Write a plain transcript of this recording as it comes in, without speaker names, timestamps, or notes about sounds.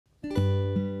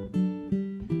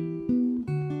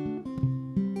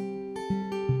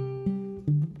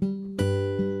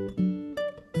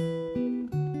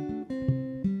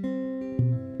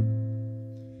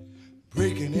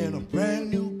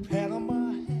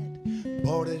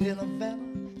Bought it in Havana,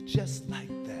 just like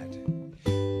that.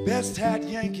 Best hat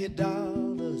Yankee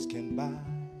dollars can buy.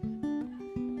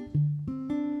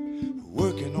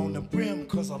 Working on the brim,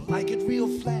 cause I like it real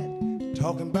flat.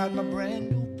 Talking about my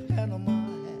brand new Panama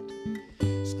hat.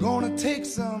 It's gonna take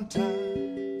some time.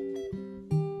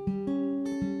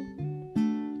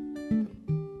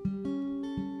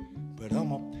 But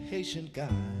I'm a patient guy.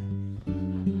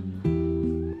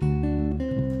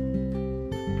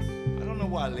 I don't know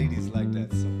why ladies like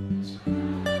that so much.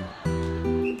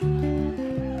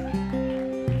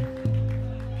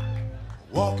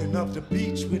 Walking up the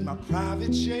beach with my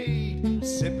private shade,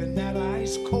 sipping that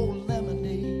ice cold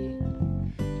lemonade,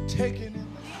 taking it.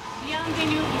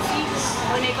 Bienvenue ici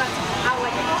en Équateur.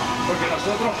 Porque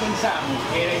nosotros pensamos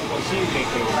que era imposible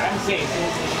que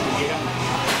franceses estuvieran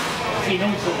sin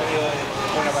un sombrero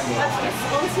con la bandera.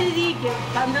 On s'est dit que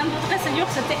pendant votre séjour,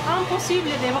 c'était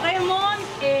impossible de vraiment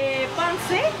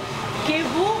penser que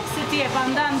vous, c'était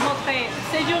pendant votre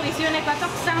séjour ici en Équateur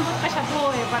sans votre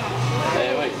chapeau Panama.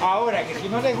 Ahora que si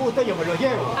no les gusta yo me lo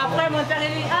llevo. Après, mon père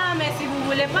dit, ah, mais si vous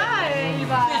voulez pas, il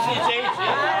va...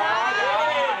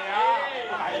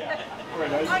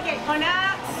 Ok, on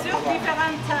a sur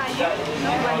différentes tailles.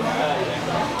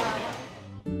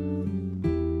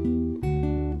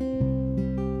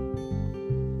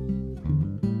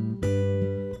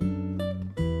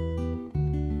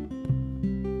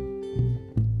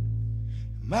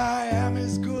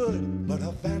 Miami's good, but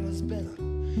Havana's better.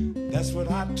 That's what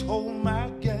I told my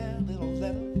gal in a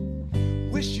letter.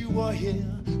 Wish you were here,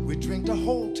 we drink the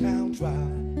whole town dry.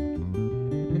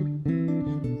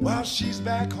 While she's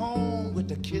back home with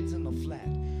the kids in the flat,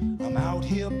 I'm out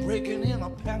here breaking in a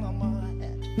Panama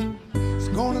hat. It's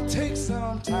gonna take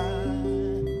some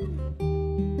time,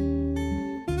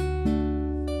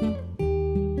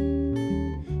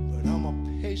 but I'm a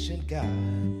patient guy.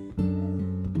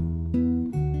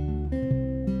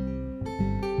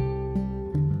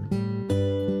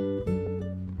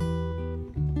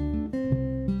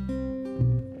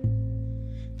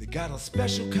 Got a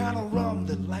special kind of rum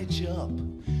that lights you up.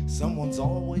 Someone's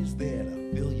always there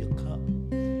to fill your cup.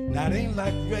 Now it ain't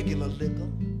like regular liquor,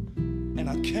 and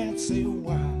I can't say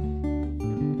why.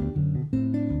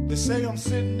 They say I'm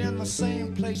sitting in the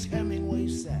same place Hemingway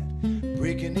sat,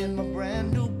 breaking in my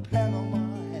brand new Panama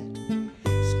hat.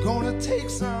 It's gonna take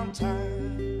some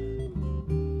time,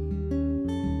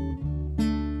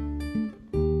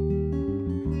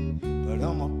 but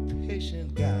I'm a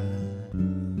patient guy.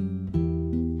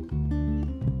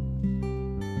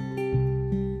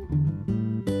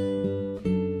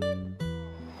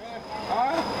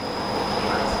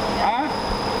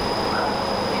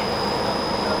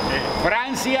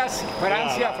 'Francia,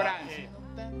 Francia.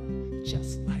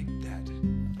 Just like that.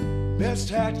 Best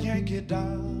hat Yankee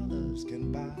dollars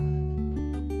can buy.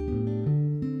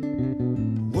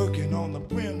 Working on the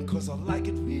brim cause I like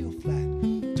it real flat.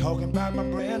 Talking about my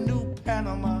brand new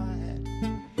Panama hat.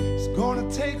 It's gonna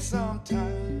take some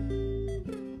time.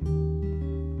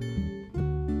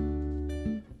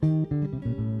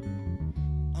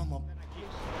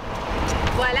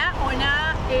 Voilà, on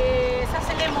a, ça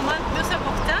c'est le moment plus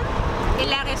important et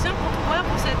la raison pourquoi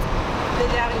vous êtes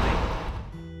déjà arrivé.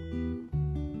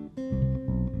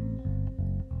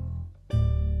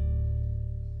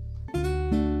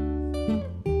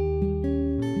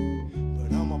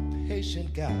 But I'm a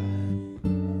patient guy.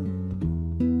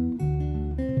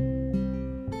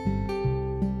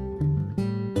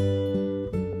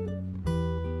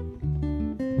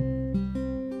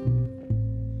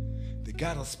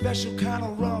 Got a special kind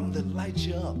of rum that lights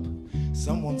you up.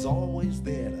 Someone's always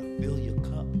there to fill your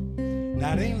cup.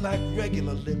 Now it ain't like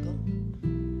regular liquor,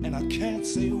 and I can't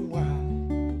say why.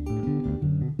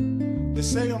 They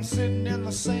say I'm sitting in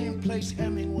the same place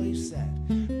Hemingway sat,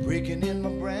 breaking in my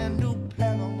brand new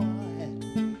Panama hat.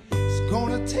 It's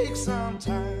gonna take some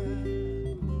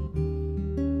time,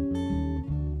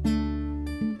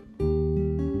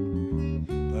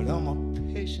 but I'm a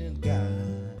patient guy.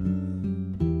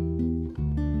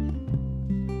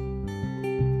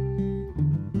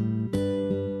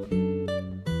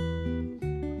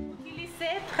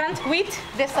 38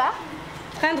 de ça,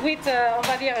 38 on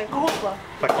va dire groupes.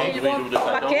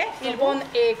 Ils vont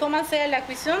commencer la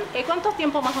cuisson. Et combien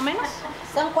de temps más o menos?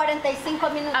 Son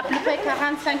 45 minutos. À peu près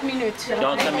 45 minutes.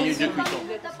 45 minutes de cuisson.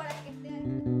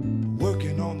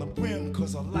 Working on the brim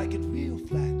cause I like it real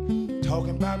flat.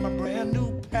 Talking about my brand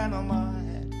new Panama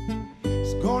hat.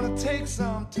 It's gonna take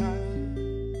some time.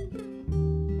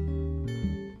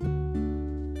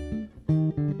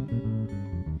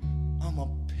 I'm a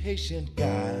patient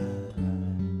guy.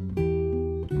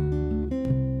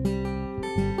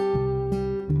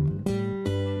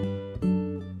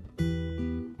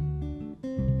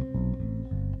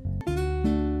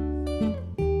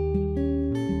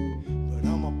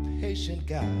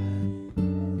 guy.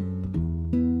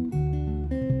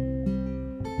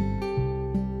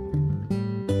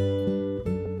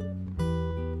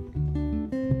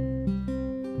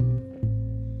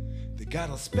 They got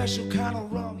a special kind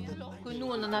of rum. Nous,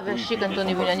 on en avait acheté quand on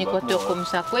est venu en Équateur comme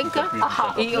ça, Cuenca,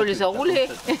 et on les a roulés.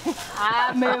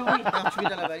 Ah, mais oui. Tu es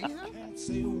dans la valise? Can't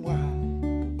say why.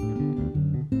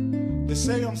 They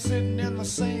say I'm sitting in the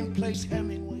same place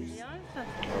Hemingway.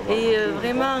 Et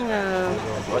vraiment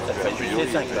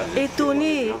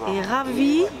étonné et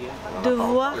ravi de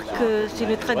voir que c'est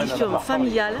une tradition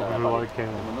familiale.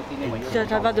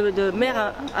 Ça va de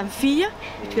mère en fille,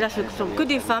 parce que là ce ne sont que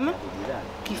des femmes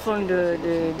qui font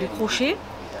du crochet.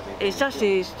 Et ça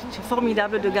c'est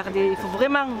formidable de garder, il faut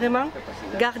vraiment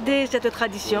garder cette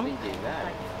tradition.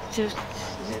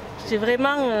 C'est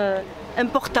vraiment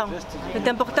important. C'est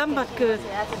important parce que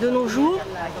de nos jours,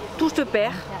 tout se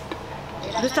perd.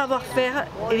 Le savoir-faire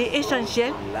est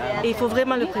essentiel et il faut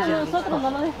vraiment le préserver.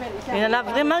 Et on a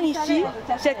vraiment ici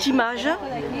cette image.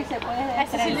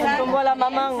 On voit la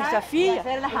maman ou sa fille,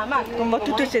 on voit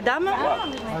toutes ces dames.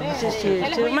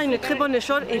 C'est vraiment une très bonne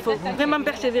chose et il faut vraiment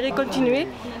persévérer, continuer.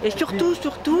 Et surtout,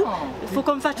 il faut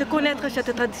qu'on fasse connaître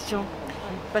cette tradition.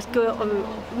 Parce que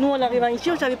nous, en arrivant ici,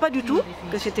 on ne savait pas du tout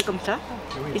que c'était comme ça.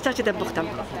 Et ça, c'est important.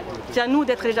 C'est à nous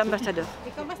d'être les ambassadeurs.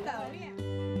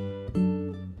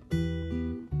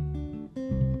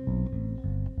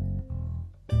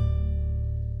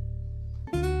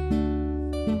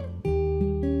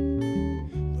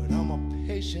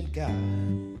 Guy.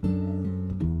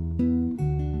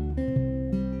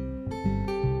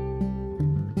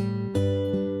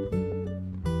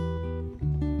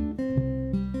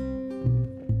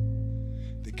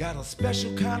 They got a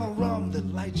special kind of rum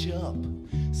that lights you up.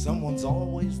 Someone's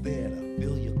always there to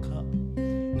fill your cup.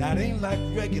 Now it ain't like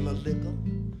regular liquor,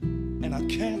 and I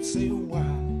can't say why.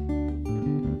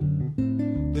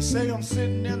 They say I'm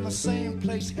sitting in the same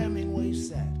place Hemingway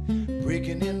sat,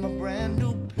 breaking in my brand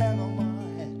new Panama.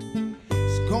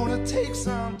 Gonna take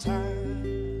some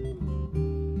time,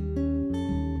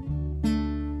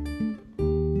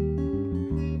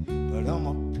 but I'm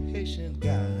a patient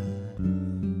guy.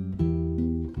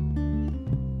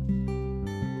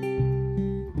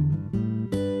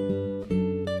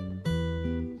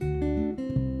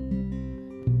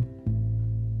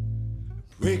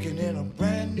 Breaking in a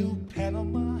brand new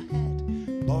Panama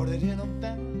hat, bought it in a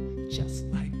van just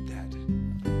like that.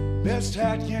 Best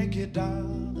hat Yankee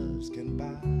dollars can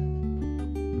buy.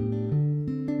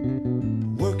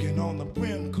 Working on the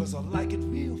brim cause I like it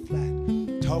real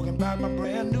flat. Talking about my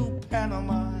brand new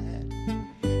Panama hat.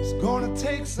 It's gonna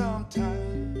take some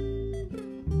time.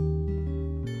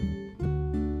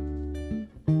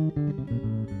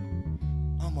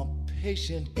 I'm a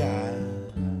patient guy.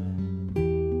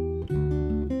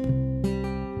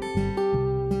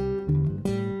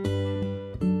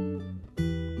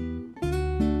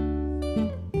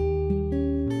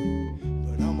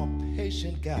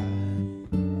 Guy.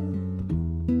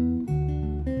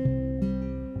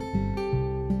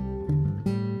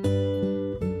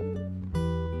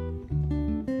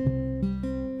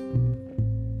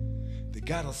 They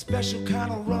got a special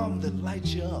kind of rum that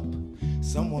lights you up.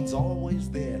 Someone's always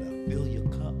there to fill your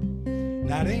cup.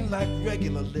 Now it ain't like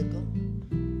regular liquor,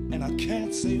 and I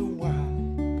can't say why.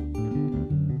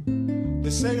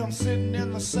 They say I'm sitting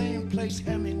in the same place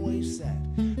Hemingway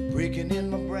sat, breaking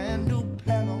in my brand new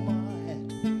Panama.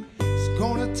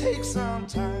 Gonna take some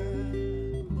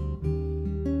time,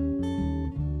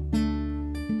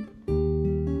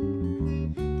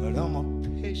 but I'm a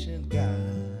patient guy.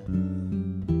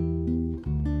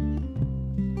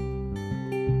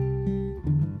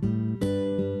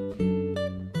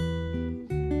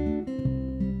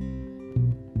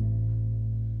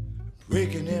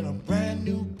 Breaking in a brand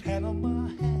new Panama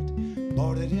hat,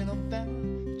 bought it in a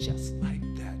van just like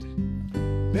that.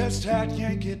 Best hat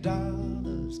Yankee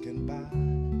dollars can buy.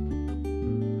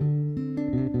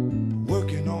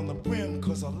 Working on the brim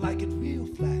cause I like it real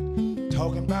flat.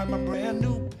 Talking about my brand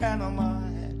new Panama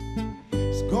hat.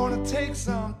 It's gonna take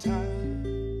some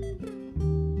time.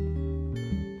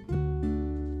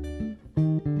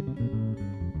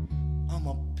 I'm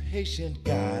a patient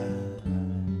guy.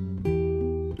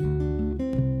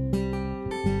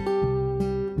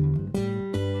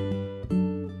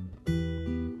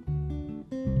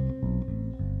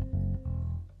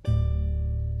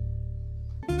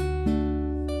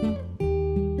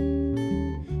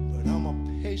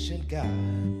 Guy.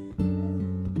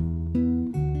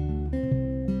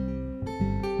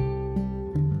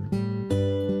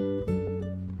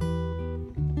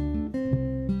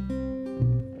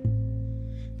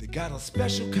 They got a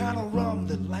special kind of rum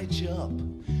that lights you up.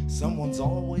 Someone's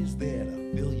always there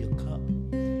to fill your cup.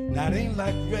 Now it ain't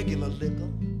like regular liquor,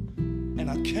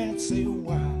 and I can't say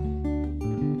why.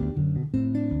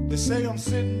 They say I'm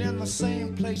sitting in the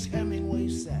same place Hemingway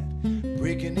sat,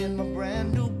 breaking in a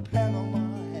brand new Panama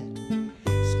hat.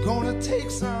 It's gonna take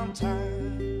some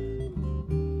time,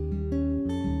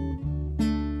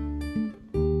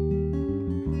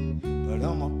 but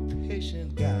I'm a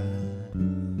patient guy.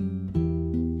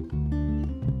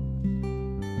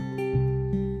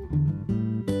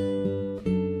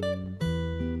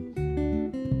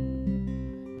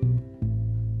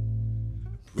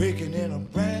 Breaking in a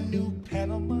brand new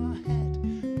Panama hat,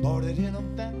 bought it in a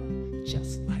van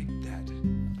just like that.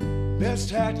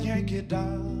 Best hat Yankee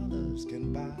dollars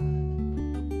can buy.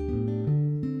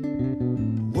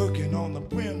 Working on the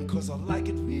brim cause I like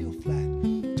it real flat.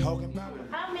 Talking about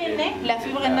Amener la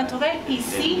fibre naturelle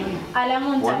ici à la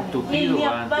montagne. Il n'y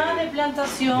a pas de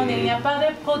plantation, il n'y a pas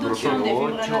de production de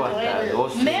fibres naturelles.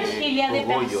 Même il y a des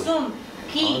personnes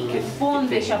qui font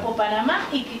des chapeaux Panama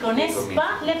et qui ne connaissent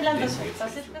pas les plantations. Ça,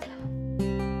 c'est très...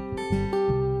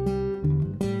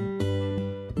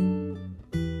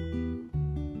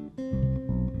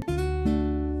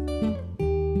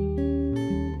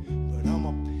 but I'm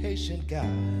a patient guy.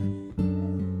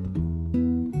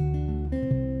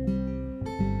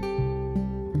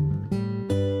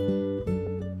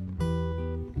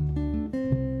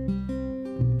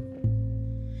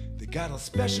 Got a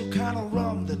special kind of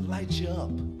rum that lights you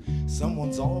up.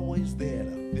 Someone's always there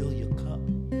to fill your cup.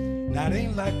 Now it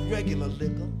ain't like regular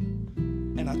liquor,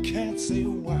 and I can't say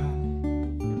why.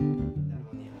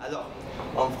 Alors,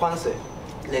 en français,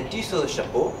 les tissus de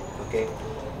chapeau, okay,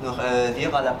 nous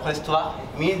dire à la préhistoire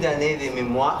 1000 années de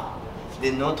mémoire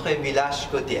de notre village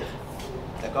côtier.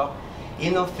 D'accord?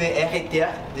 Ils nous fait hériter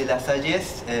de la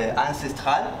sagesse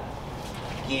ancestrale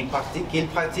qu'ils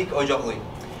pratiquent aujourd'hui.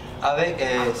 Avec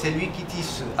celui qui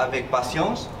tisse avec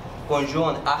patience,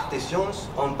 conjugue art et science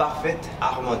en parfaite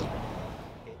harmonie.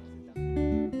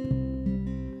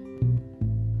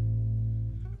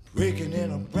 Breaking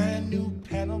in a brand new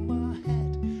Panama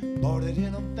hat, bought it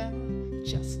in a van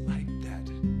just like that.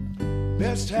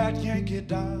 Best hat Yankee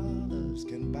dollars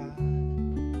can buy.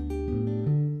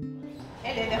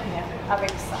 Et les dernières,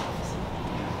 avec ça.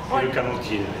 Et le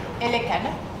canotier. Et les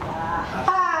cannes.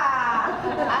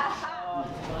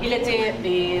 Il était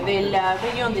de la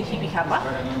région de Jipijapa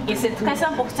et c'est très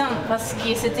important parce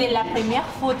que c'était la première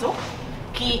photo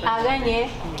qui a gagné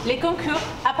les concours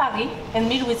à Paris en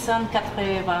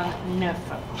 1889.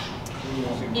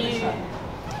 Et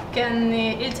quand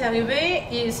il est arrivé,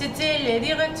 c'était le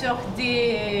directeur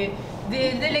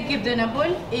de l'équipe de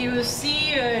Naples et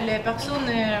aussi les personnes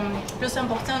plus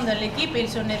importantes de l'équipe,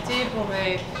 ils ont été pour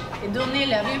donner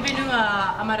la bienvenue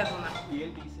à Maradona.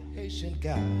 Patient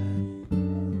guy.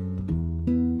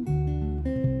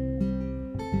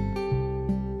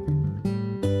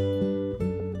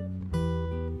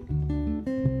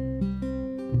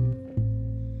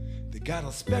 Got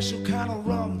a special kind of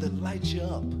rum that lights you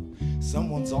up.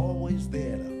 Someone's always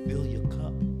there to fill your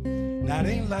cup. Now it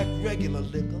ain't like regular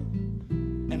liquor,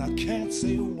 and I can't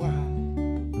say why.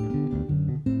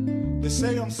 They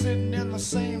say I'm sitting in the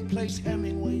same place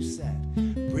Hemingway sat,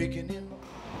 breaking in.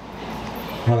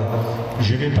 Voilà,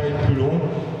 je ne vais pas être plus long.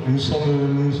 Nous ne sommes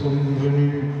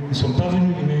pas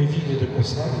venus du même ville de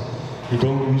CAUSSADE, et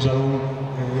donc nous allons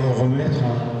remettre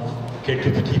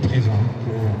quelques petits présents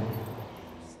pour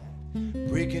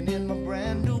breaking in a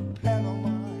brand new Panama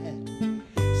hat.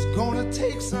 It's gonna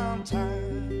take some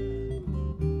time,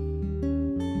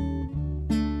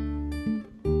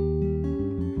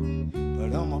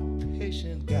 but I'm a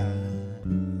patient guy.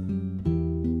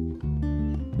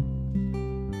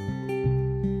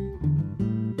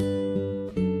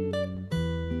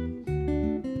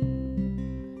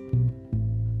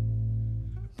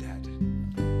 That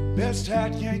best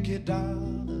hat Yankee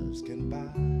dollars can buy.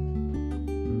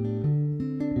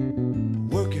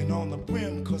 Working on the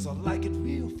brim cause I like it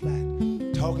real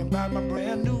flat. Talking about my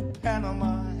brand new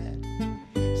Panama hat.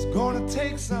 It's gonna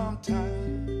take some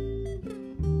time,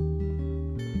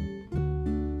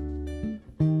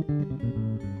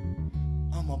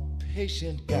 I'm a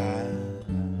patient guy.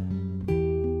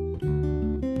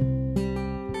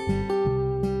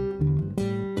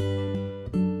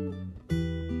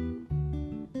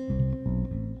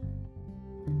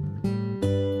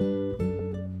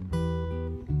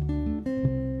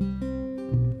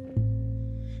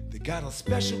 Got a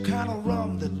special kind of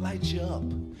rum that lights you up.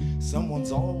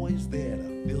 Someone's always there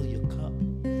to fill your cup.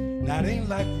 Now it ain't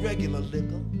like regular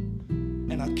liquor,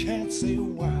 and I can't say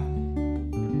why.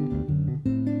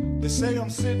 They say I'm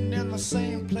sitting in the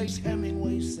same place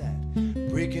Hemingway sat,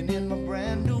 breaking in my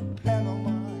brand new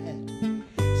Panama hat.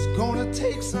 It's gonna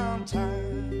take some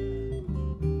time,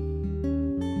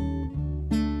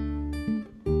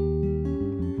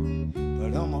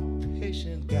 but I'm a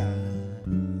patient guy.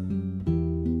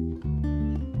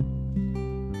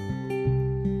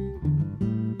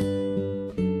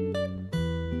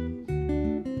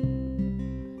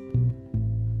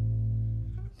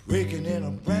 Breaking in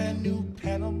a brand new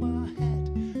Panama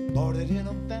hat, bought it in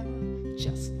a van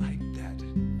just like that.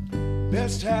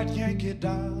 Best hat Yankee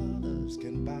dollars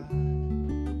can buy.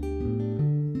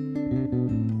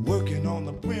 Working on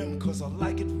the brim cause I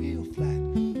like it real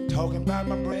flat. Talking about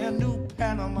my brand new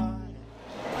Panama.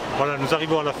 Voilà, nous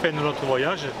arrivons à la fin de notre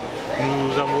voyage.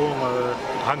 Nous avons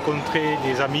rencontré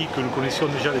des amis que nous connaissions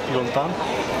déjà depuis longtemps,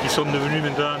 qui sont devenus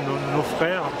maintenant nos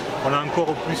frères. On a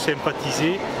encore plus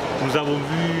sympathisé. Nous avons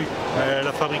vu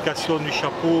la fabrication du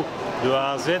chapeau de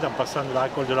A à Z, en passant de la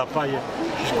récolte de la paille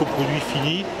jusqu'au produit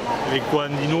fini.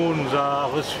 Ecua-Andino nous a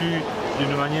reçus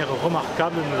d'une manière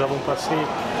remarquable. Nous avons passé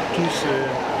tous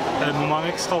un moment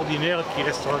extraordinaire qui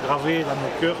restera gravé dans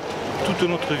nos cœurs toute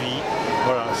notre vie.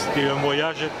 Voilà, c'était un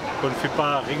voyage qu'on ne fait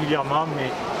pas régulièrement, mais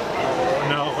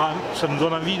ça nous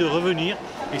donne envie de revenir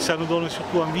et ça nous donne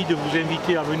surtout envie de vous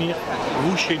inviter à venir,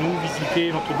 vous, chez nous,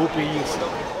 visiter notre beau pays aussi.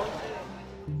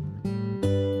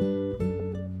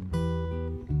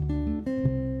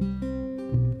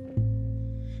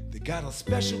 Got a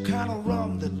special kind of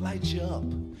rum that lights you up.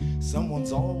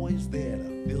 Someone's always there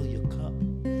to fill your cup.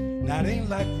 Now it ain't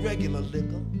like regular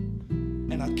liquor,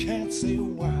 and I can't say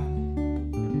why.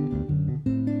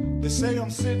 They say I'm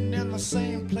sitting in the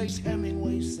same place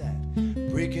Hemingway sat,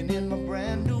 breaking in my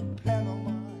brand new